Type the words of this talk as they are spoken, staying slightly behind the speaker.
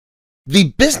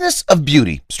The Business of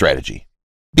Beauty Strategy,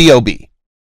 BOB.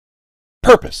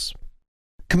 Purpose.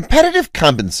 Competitive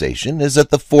compensation is at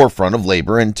the forefront of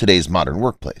labor in today's modern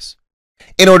workplace.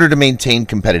 In order to maintain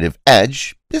competitive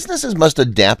edge, businesses must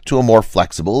adapt to a more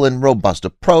flexible and robust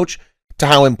approach to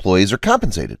how employees are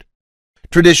compensated.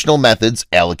 Traditional methods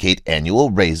allocate annual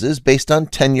raises based on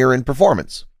tenure and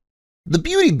performance. The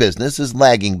beauty business is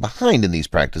lagging behind in these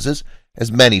practices, as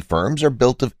many firms are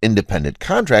built of independent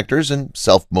contractors and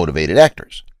self-motivated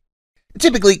actors.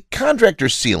 Typically, contractor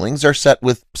ceilings are set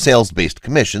with sales-based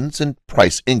commissions and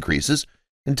price increases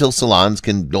until salons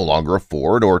can no longer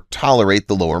afford or tolerate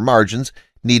the lower margins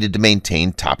needed to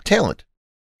maintain top talent.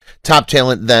 Top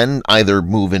talent then either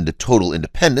move into total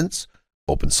independence,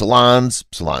 open salons,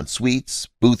 salon suites,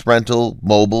 booth rental,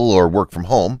 mobile, or work from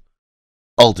home.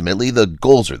 Ultimately, the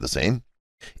goals are the same: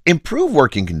 improve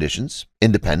working conditions,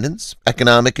 independence,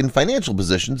 economic and financial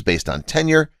positions based on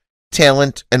tenure,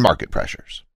 talent, and market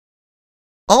pressures.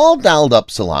 All Dolled Up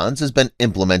Salons has been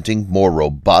implementing more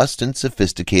robust and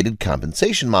sophisticated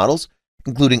compensation models,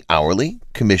 including hourly,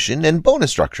 commission, and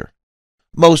bonus structure.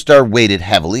 Most are weighted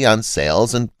heavily on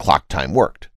sales and clock time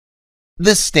worked.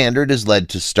 This standard has led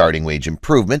to starting wage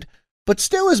improvement, but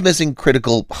still is missing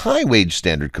critical high-wage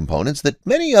standard components that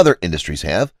many other industries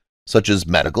have, such as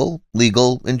medical,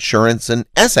 legal, insurance, and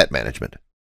asset management.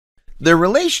 Their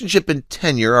relationship and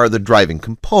tenure are the driving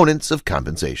components of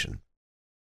compensation.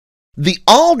 The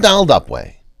All Dolled Up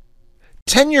way.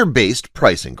 Tenure-based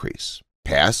price increase.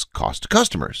 Pass cost to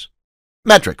customers.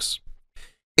 Metrics.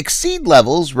 Exceed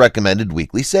levels recommended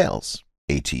weekly sales.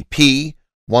 ATP,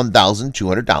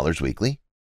 $1,200 weekly.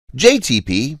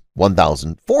 JTP,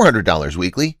 $1,400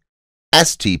 weekly.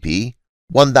 STP,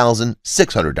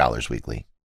 $1,600 weekly.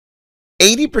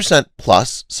 80%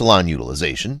 plus salon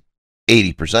utilization,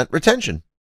 80% retention.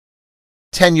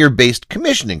 Tenure-based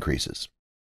commission increases.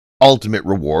 Ultimate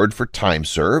reward for time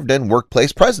served and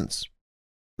workplace presence.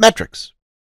 Metrics.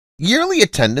 Yearly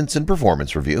attendance and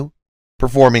performance review,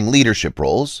 performing leadership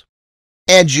roles.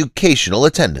 Educational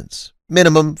attendance,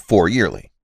 minimum 4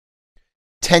 yearly.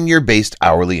 Tenure-based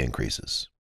hourly increases.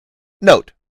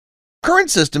 Note: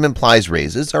 current system implies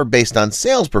raises are based on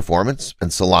sales performance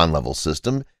and salon-level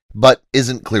system, but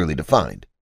isn't clearly defined.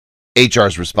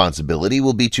 HR's responsibility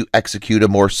will be to execute a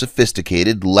more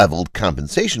sophisticated, leveled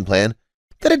compensation plan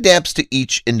that adapts to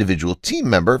each individual team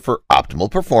member for optimal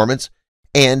performance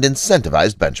and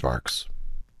incentivized benchmarks.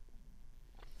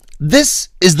 This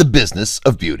is the business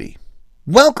of beauty.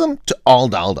 Welcome to All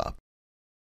Dolled Up.